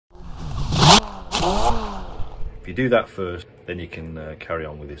you do that first, then you can carry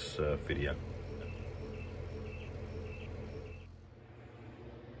on with this video.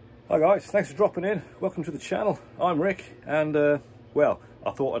 Hi guys, thanks for dropping in. Welcome to the channel. I'm Rick, and well,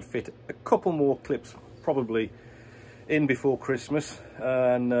 I thought I'd fit a couple more clips probably in before Christmas.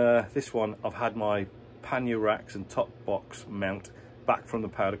 And this one, I've had my pannier racks and top box mount back from the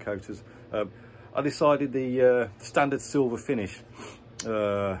powder coaters. I decided the standard silver finish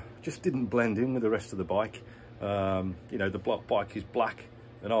just didn't blend in with the rest of the bike. You know, the bike is black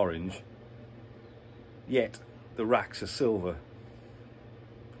and orange, yet the racks are silver.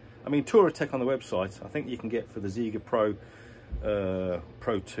 I mean, Touratech on the website, I think you can get for the Ziga Pro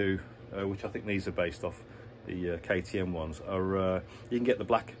Pro 2, which I think these are based off the KTM ones, are you can get the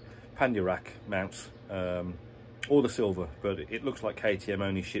black pannier rack mounts or the silver, but it looks like KTM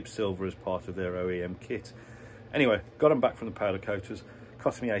only ships silver as part of their OEM kit. Anyway, got them back from the powder coaters,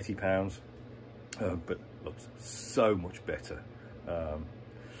 cost me £80, but looks so much better.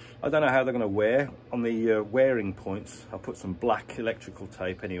 I don't know how they're going to wear. On the wearing points, I'll put some black electrical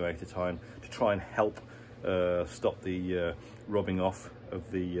tape anyway to try and help stop the rubbing off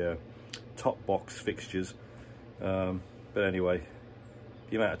of the top box fixtures. But anyway,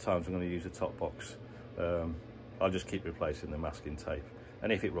 the amount of times I'm going to use a top box, I'll just keep replacing the masking tape,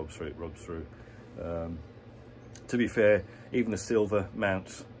 and if it rubs through, it rubs through. To be fair, even the silver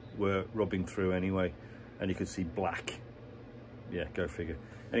mounts were rubbing through anyway, and you could see black. Yeah, go figure.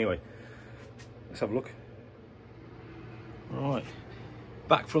 Anyway, let's have a look. Right,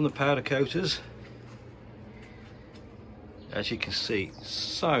 back from the powder coaters. As you can see,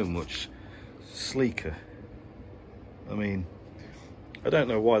 so much sleeker. I mean, I don't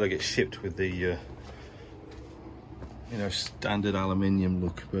know why they get shipped with the you know, standard aluminium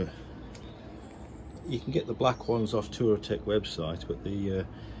look, but you can get the black ones off Touratech website, but the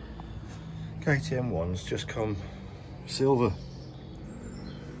KTM ones just come silver.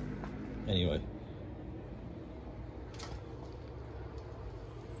 Anyway,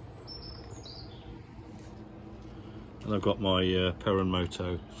 and I've got my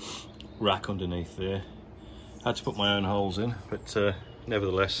Moto rack underneath there. Had to put my own holes in, but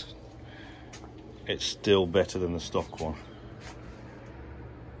nevertheless, it's still better than the stock one.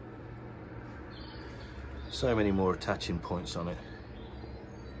 So many more attaching points on it.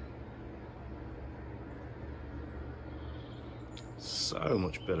 So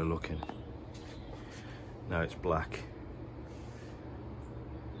much better looking. Now it's black.